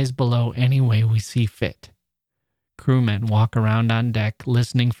lies below any way we see fit. Crewmen walk around on deck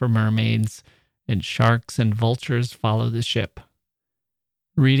listening for mermaids, and sharks and vultures follow the ship,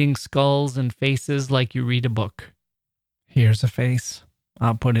 reading skulls and faces like you read a book. Here's a face.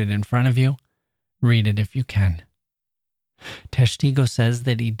 I'll put it in front of you. Read it if you can. Teshtigo says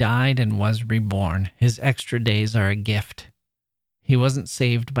that he died and was reborn. His extra days are a gift. He wasn't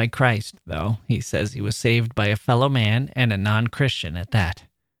saved by Christ, though. He says he was saved by a fellow man and a non-Christian at that.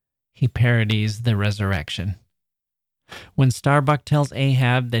 He parodies the resurrection. When Starbuck tells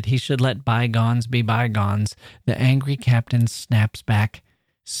Ahab that he should let bygones be bygones, the angry captain snaps back,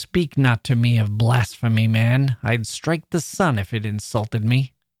 "Speak not to me of blasphemy, man. I'd strike the sun if it insulted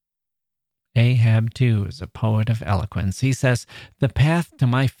me." Ahab, too, is a poet of eloquence. He says, "The path to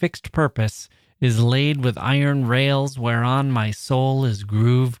my fixed purpose is laid with iron rails whereon my soul is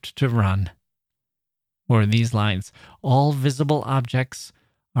grooved to run." or these lines, all visible objects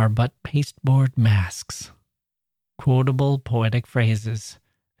are but pasteboard masks, quotable poetic phrases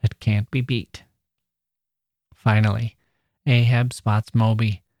that can't be beat. Finally, Ahab spots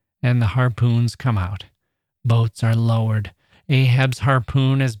Moby, and the harpoons come out. Boats are lowered. Ahab's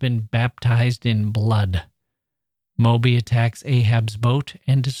harpoon has been baptized in blood. Moby attacks Ahab's boat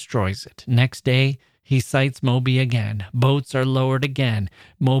and destroys it. Next day, he sights Moby again. Boats are lowered again.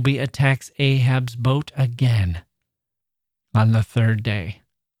 Moby attacks Ahab's boat again. On the third day,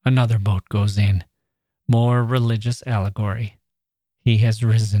 another boat goes in. More religious allegory. He has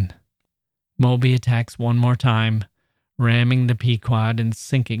risen. Moby attacks one more time, ramming the Pequod and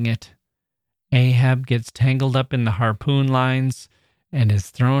sinking it. Ahab gets tangled up in the harpoon lines and is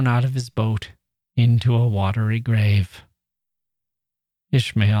thrown out of his boat into a watery grave.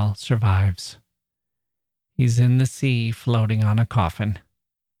 Ishmael survives. He's in the sea floating on a coffin.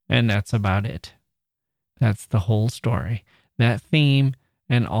 And that's about it. That's the whole story. That theme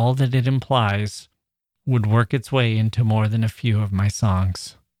and all that it implies would work its way into more than a few of my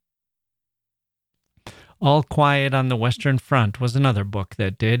songs. All Quiet on the Western Front was another book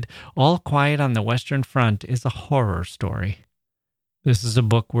that did. All Quiet on the Western Front is a horror story. This is a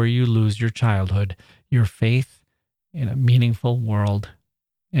book where you lose your childhood, your faith in a meaningful world,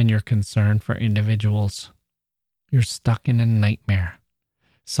 and your concern for individuals. You're stuck in a nightmare,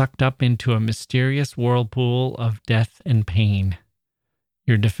 sucked up into a mysterious whirlpool of death and pain.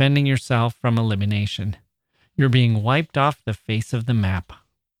 You're defending yourself from elimination. You're being wiped off the face of the map.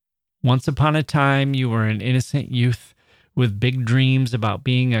 Once upon a time, you were an innocent youth with big dreams about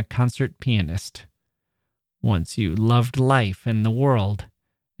being a concert pianist. Once you loved life and the world,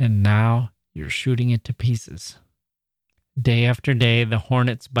 and now you're shooting it to pieces. Day after day, the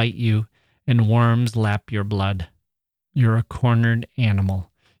hornets bite you and worms lap your blood. You're a cornered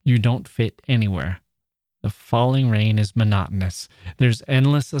animal. You don't fit anywhere. The falling rain is monotonous. There's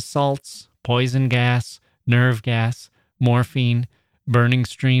endless assaults, poison gas, nerve gas, morphine, burning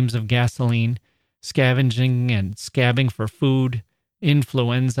streams of gasoline, scavenging and scabbing for food,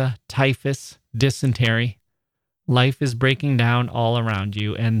 influenza, typhus, dysentery. Life is breaking down all around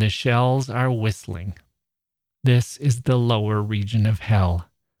you, and the shells are whistling. This is the lower region of hell.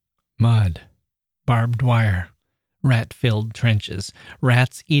 Mud, barbed wire, rat-filled trenches,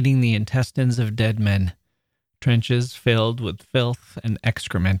 rats eating the intestines of dead men, trenches filled with filth and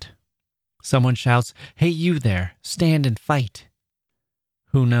excrement. Someone shouts, "Hey, you there, stand and fight."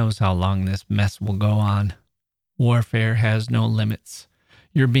 Who knows how long this mess will go on? Warfare has no limits.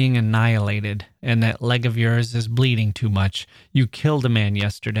 You're being annihilated, and that leg of yours is bleeding too much. You killed a man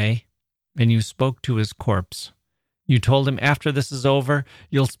yesterday, and you spoke to his corpse. You told him after this is over,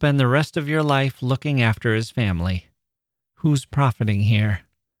 you'll spend the rest of your life looking after his family. Who's profiting here?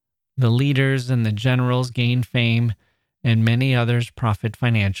 The leaders and the generals gain fame, and many others profit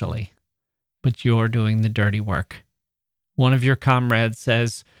financially. But you're doing the dirty work. One of your comrades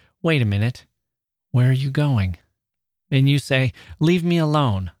says, "Wait a minute, where are you going?" And you say, "Leave me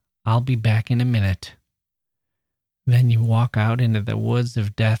alone. I'll be back in a minute." Then you walk out into the woods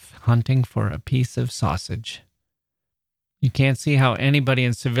of death hunting for a piece of sausage. You can't see how anybody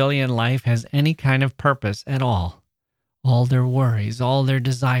in civilian life has any kind of purpose at all. All their worries, all their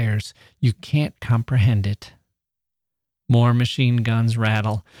desires, you can't comprehend it. More machine guns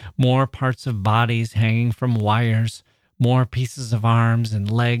rattle, more parts of bodies hanging from wires, more pieces of arms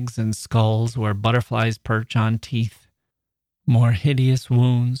and legs and skulls where butterflies perch on teeth. More hideous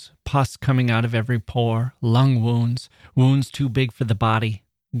wounds, pus coming out of every pore, lung wounds, wounds too big for the body,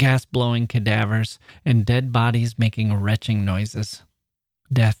 gas-blowing cadavers, and dead bodies making retching noises.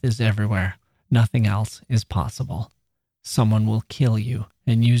 Death is everywhere. Nothing else is possible. Someone will kill you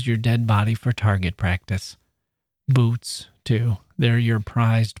and use your dead body for target practice. Boots, too. They're your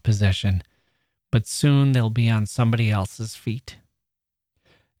prized possession. But soon they'll be on somebody else's feet.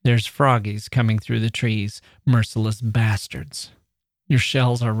 There's froggies coming through the trees, merciless bastards. Your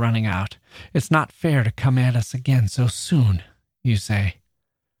shells are running out. It's not fair to come at us again so soon, you say.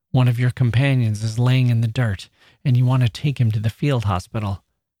 One of your companions is laying in the dirt, and you want to take him to the field hospital.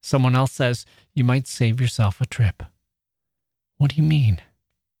 Someone else says you might save yourself a trip. What do you mean?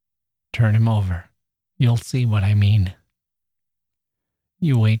 Turn him over. You'll see what I mean.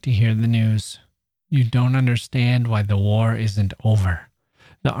 You wait to hear the news. You don't understand why the war isn't over.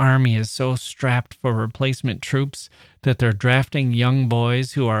 The army is so strapped for replacement troops that they're drafting young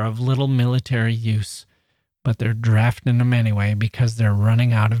boys who are of little military use, but they're drafting them anyway because they're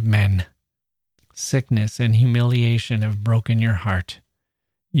running out of men. Sickness and humiliation have broken your heart.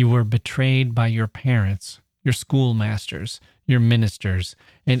 You were betrayed by your parents, your schoolmasters, your ministers,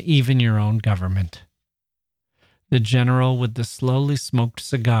 and even your own government. The general with the slowly smoked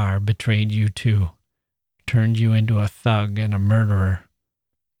cigar betrayed you too, turned you into a thug and a murderer.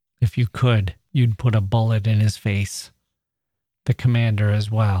 If you could, you'd put a bullet in his face. The commander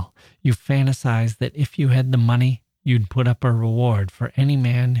as well. You fantasized that if you had the money, you'd put up a reward for any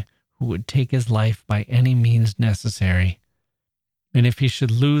man who would take his life by any means necessary. And if he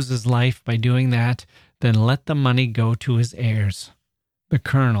should lose his life by doing that, then let the money go to his heirs. The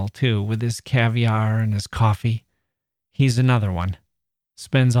colonel, too, with his caviar and his coffee. He's another one.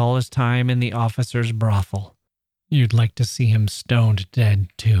 Spends all his time in the officer's brothel. You'd like to see him stoned dead,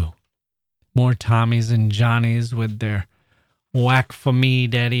 too. More Tommies and Johnnies with their whack for me,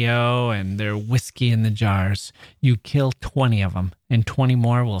 daddy-o, and their whiskey in the jars. You kill 20 of them, and 20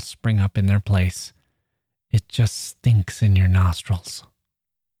 more will spring up in their place. It just stinks in your nostrils.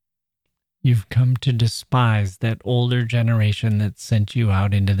 You've come to despise that older generation that sent you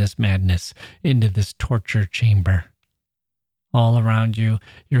out into this madness, into this torture chamber. All around you,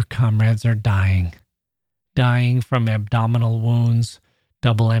 your comrades are dying. Dying from abdominal wounds,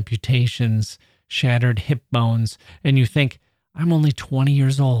 double amputations, shattered hip bones, and you think, I'm only 20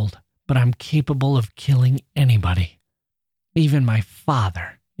 years old, but I'm capable of killing anybody. Even my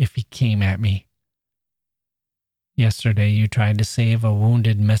father, if he came at me. Yesterday you tried to save a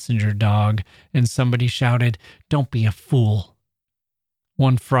wounded messenger dog, and somebody shouted, "Don't be a fool."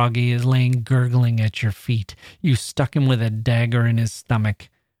 One froggy is laying gurgling at your feet. You stuck him with a dagger in his stomach,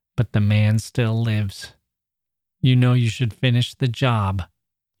 but the man still lives. You know you should finish the job,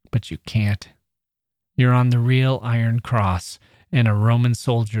 but you can't. You're on the real Iron Cross, and a Roman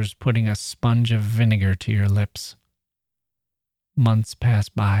soldier's putting a sponge of vinegar to your lips. Months pass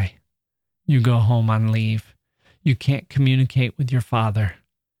by. You go home on leave. You can't communicate with your father.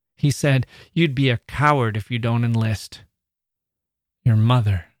 He said you'd be a coward if you don't enlist. Your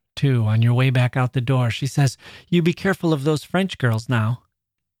mother, too, on your way back out the door, she says, you be careful of those French girls now.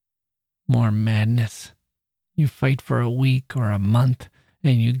 More madness. You fight for a week or a month,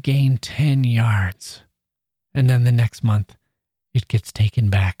 and you gain 10 yards. And then the next month, it gets taken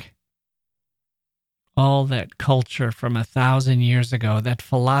back. All that culture from 1,000 years ago, that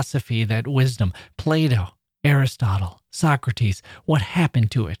philosophy, that wisdom, Plato, Aristotle, Socrates, what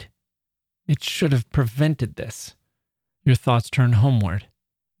happened to it? It should have prevented this. Your thoughts turn homeward,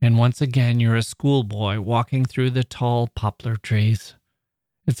 and once again you're a schoolboy walking through the tall poplar trees.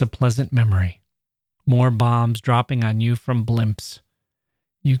 It's a pleasant memory. More bombs dropping on you from blimps.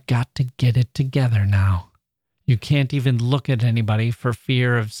 You got to get it together now. You can't even look at anybody for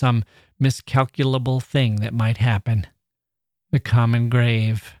fear of some miscalculable thing that might happen. The common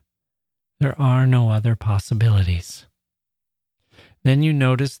grave. There are no other possibilities. Then you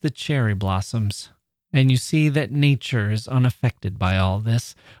notice the cherry blossoms, and you see that nature is unaffected by all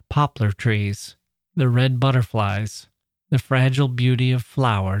this. Poplar trees, the red butterflies, the fragile beauty of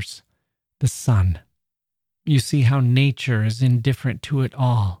flowers, the sun. You see how nature is indifferent to it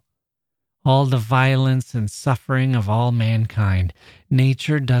all the violence and suffering of all mankind.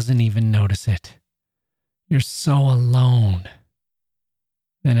 Nature doesn't even notice it. You're so alone.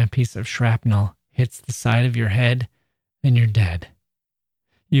 Then a piece of shrapnel hits the side of your head, and you're dead.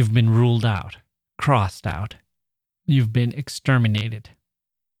 You've been ruled out, crossed out. You've been exterminated.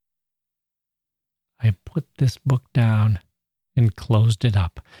 I put this book down and closed it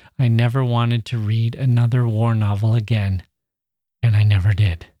up. I never wanted to read another war novel again, and I never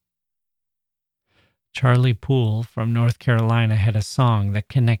did. Charlie Poole from North Carolina had a song that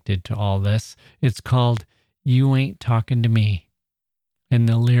connected to all this. It's called You Ain't Talking to Me, and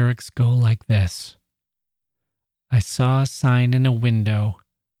the lyrics go like this. I saw a sign in a window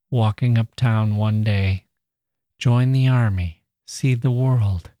walking uptown one day. Join the army, see the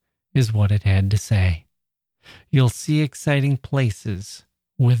world, is what it had to say. You'll see exciting places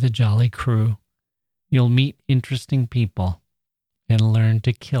with a jolly crew. You'll meet interesting people and learn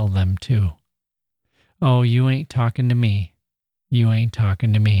to kill them too. Oh, you ain't talking to me. You ain't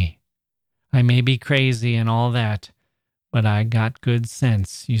talking to me. I may be crazy and all that, but I got good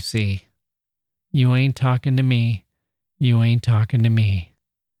sense, you see. You ain't talking to me. You ain't talking to me.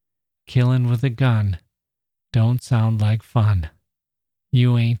 Killing with a gun don't sound like fun.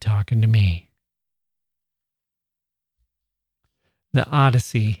 You ain't talking to me. The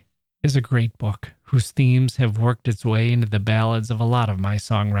Odyssey is a great book whose themes have worked its way into the ballads of a lot of my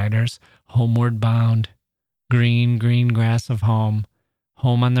songwriters. Homeward Bound, Green, Green Grass of Home,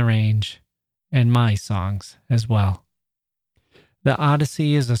 Home on the Range, and my songs as well. The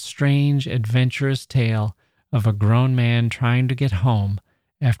Odyssey is a strange, adventurous tale of a grown man trying to get home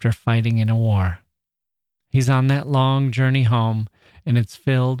after fighting in a war. He's on that long journey home, and it's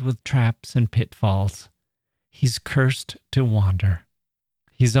filled with traps and pitfalls. He's cursed to wander.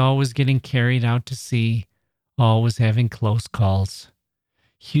 He's always getting carried out to sea, always having close calls.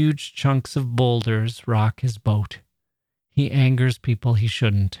 Huge chunks of boulders rock his boat. He angers people he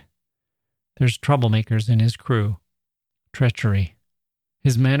shouldn't. There's troublemakers in his crew. Treachery.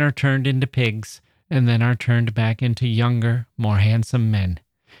 His men are turned into pigs and then are turned back into younger, more handsome men.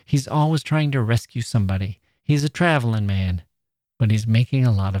 He's always trying to rescue somebody. He's a traveling man, but he's making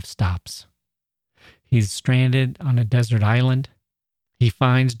a lot of stops. He's stranded on a desert island. He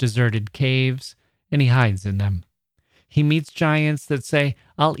finds deserted caves, and he hides in them. He meets giants that say,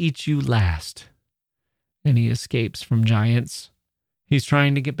 "I'll eat you last." And he escapes from giants. He's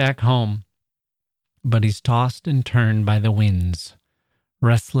trying to get back home, but he's tossed and turned by the winds.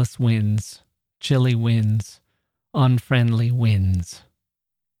 Restless winds, chilly winds, unfriendly winds.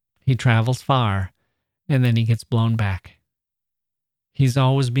 He travels far, and then he gets blown back. He's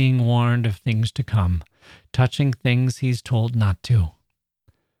always being warned of things to come, touching things he's told not to.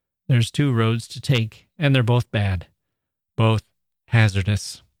 There's two roads to take, and they're both bad, both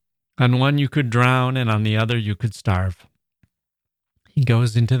hazardous. On one you could drown, and on the other you could starve. He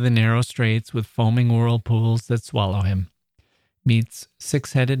goes into the narrow straits with foaming whirlpools that swallow him, meets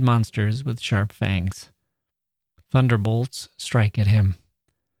six-headed monsters with sharp fangs. Thunderbolts strike at him.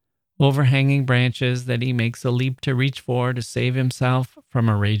 Overhanging branches that he makes a leap to reach for to save himself from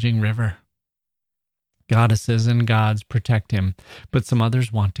a raging river. Goddesses and gods protect him, but some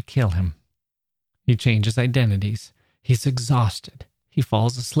others want to kill him. He changes identities. He's exhausted. He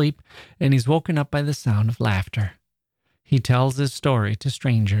falls asleep, and he's woken up by the sound of laughter. He tells his story to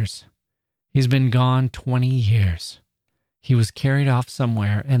strangers. He's been gone 20 years. He was carried off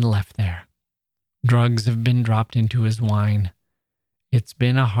somewhere and left there. Drugs have been dropped into his wine. It's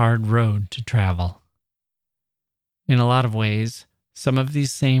been a hard road to travel. In a lot of ways, some of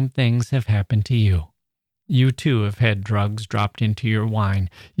these same things have happened to you. You too have had drugs dropped into your wine.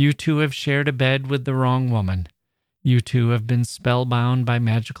 You too have shared a bed with the wrong woman. You too have been spellbound by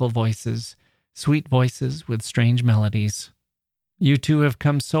magical voices, sweet voices with strange melodies. You too have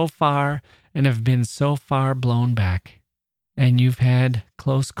come so far and have been so far blown back. And you've had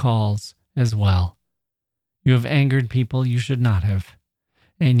close calls as well. You have angered people you should not have.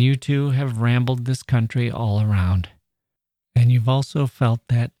 And you too have rambled this country all around. And you've also felt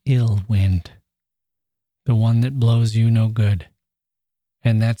that ill wind, the one that blows you no good.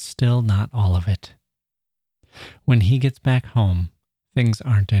 And that's still not all of it. When he gets back home, things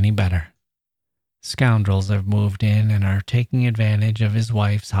aren't any better. Scoundrels have moved in and are taking advantage of his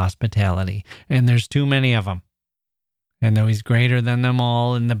wife's hospitality, and there's too many of them. And though he's greater than them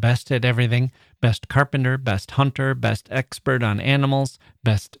all and the best at everything, best carpenter, best hunter, best expert on animals,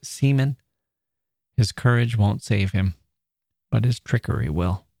 best seaman, his courage won't save him, but his trickery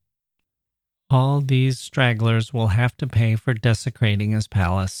will. All these stragglers will have to pay for desecrating his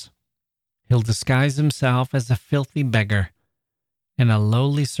palace. He'll disguise himself as a filthy beggar, and a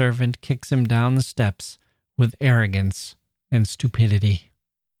lowly servant kicks him down the steps with arrogance and stupidity.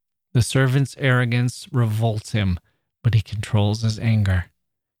 The servant's arrogance revolts him, but he controls his anger.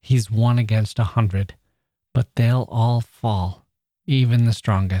 He's 1 against 100, but they'll all fall, even the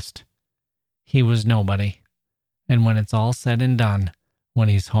strongest. He was nobody, and when it's all said and done, when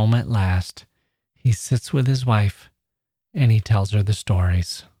he's home at last, he sits with his wife, and he tells her the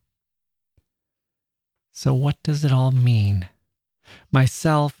stories. So what does it all mean?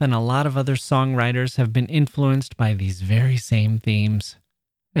 Myself and a lot of other songwriters have been influenced by these very same themes,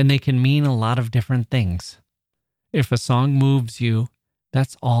 and they can mean a lot of different things. If a song moves you,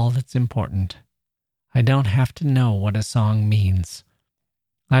 that's all that's important. I don't have to know what a song means.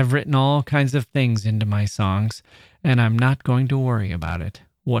 I've written all kinds of things into my songs, and I'm not going to worry about it,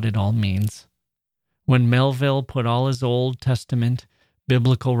 what it all means. When Melville put all his Old Testament,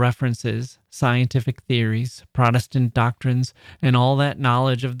 biblical references, scientific theories, Protestant doctrines, and all that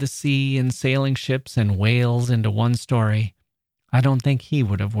knowledge of the sea and sailing ships and whales into one story, I don't think he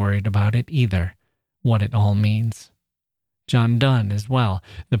would have worried about it either, what it all means. John Donne, as well,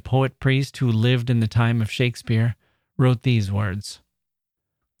 the poet-priest who lived in the time of Shakespeare, wrote these words: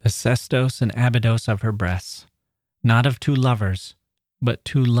 "The cestos and abydos of her breasts, not of two lovers, but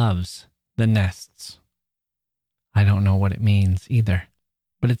two loves, the nests." I don't know what it means either,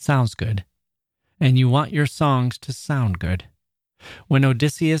 but it sounds good. And you want your songs to sound good. When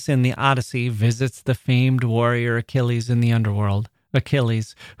Odysseus in the Odyssey visits the famed warrior Achilles in the underworld,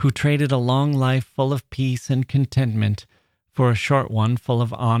 Achilles, who traded a long life full of peace and contentment for a short one full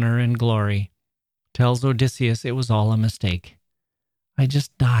of honor and glory, tells Odysseus it was all a mistake. I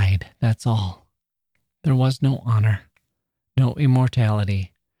just died, that's all. There was no honor, no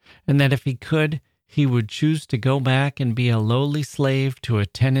immortality, and that if he could, he would choose to go back and be a lowly slave to a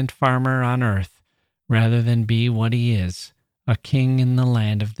tenant farmer on earth, rather than be what he is, a king in the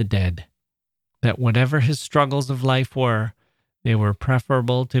land of the dead. That whatever his struggles of life were, they were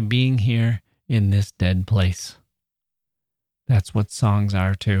preferable to being here in this dead place. That's what songs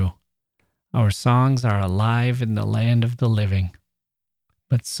are too. Our songs are alive in the land of the living.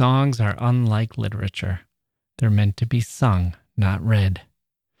 But songs are unlike literature. They're meant to be sung, not read.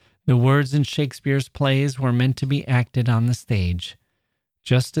 The words in Shakespeare's plays were meant to be acted on the stage,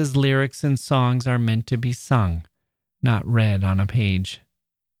 just as lyrics in songs are meant to be sung, not read on a page.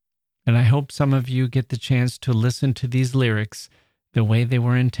 And I hope some of you get the chance to listen to these lyrics the way they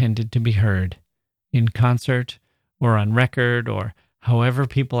were intended to be heard, in concert or on record or however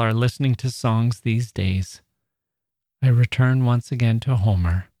people are listening to songs these days. I return once again to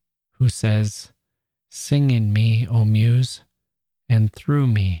Homer, who says, "Sing in me, O Muse, and through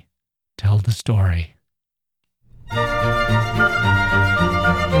me tell the story."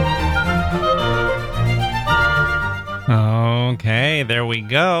 Okay, there we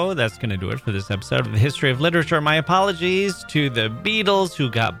go. That's going to do it for this episode of the History of Literature. My apologies to the Beatles who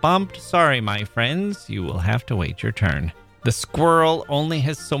got bumped. Sorry, my friends. You will have to wait your turn. The squirrel only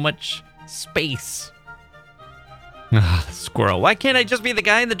has so much space. The squirrel. Why can't I just be the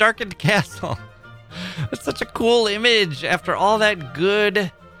guy in the darkened castle? That's such a cool image after all that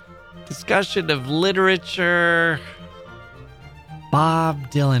good discussion of literature. Bob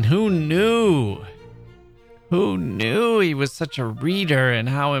Dylan. Who knew? Who knew he was such a reader and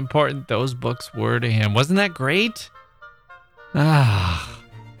how important those books were to him? Wasn't that great?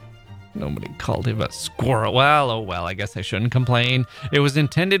 Nobody called him a squirrel. Well, oh well, I guess I shouldn't complain. It was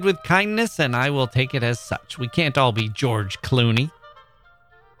intended with kindness, and I will take it as such. We can't all be George Clooney.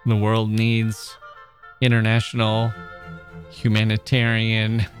 The world needs international,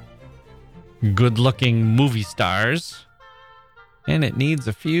 humanitarian, good-looking movie stars. And it needs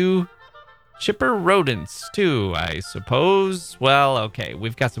a few chipper rodents, too, I suppose. Well, okay,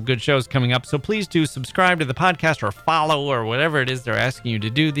 we've got some good shows coming up, so please do subscribe to the podcast or follow or whatever it is they're asking you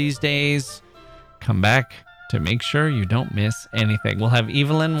to do these days. Come back to make sure you don't miss anything. We'll have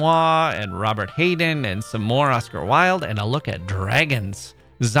Evelyn Waugh and Robert Hayden and some more Oscar Wilde and a look at dragons,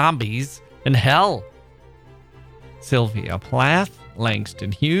 zombies, and hell. Sylvia Plath,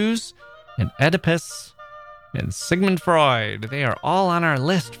 Langston Hughes, and Oedipus, and Sigmund Freud. They are all on our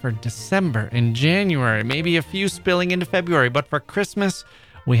list for December and January, maybe a few spilling into February. But for Christmas,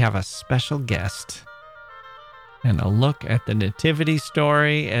 we have a special guest and a look at the nativity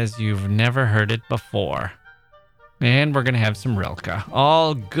story as you've never heard it before. And we're going to have some Rilke.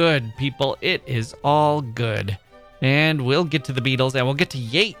 All good, people. It is all good. And we'll get to the Beatles and we'll get to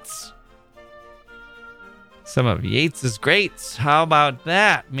Yeats. Some of Yeats's greats. How about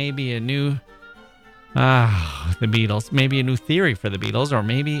that? Maybe a new... the Beatles. Maybe a new theory for the Beatles, or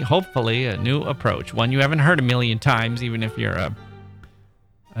maybe, hopefully, a new approach. One you haven't heard a million times, even if you're a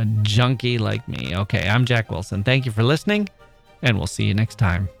junkie like me. Okay, I'm Jack Wilson. Thank you for listening, and we'll see you next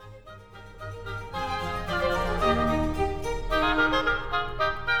time.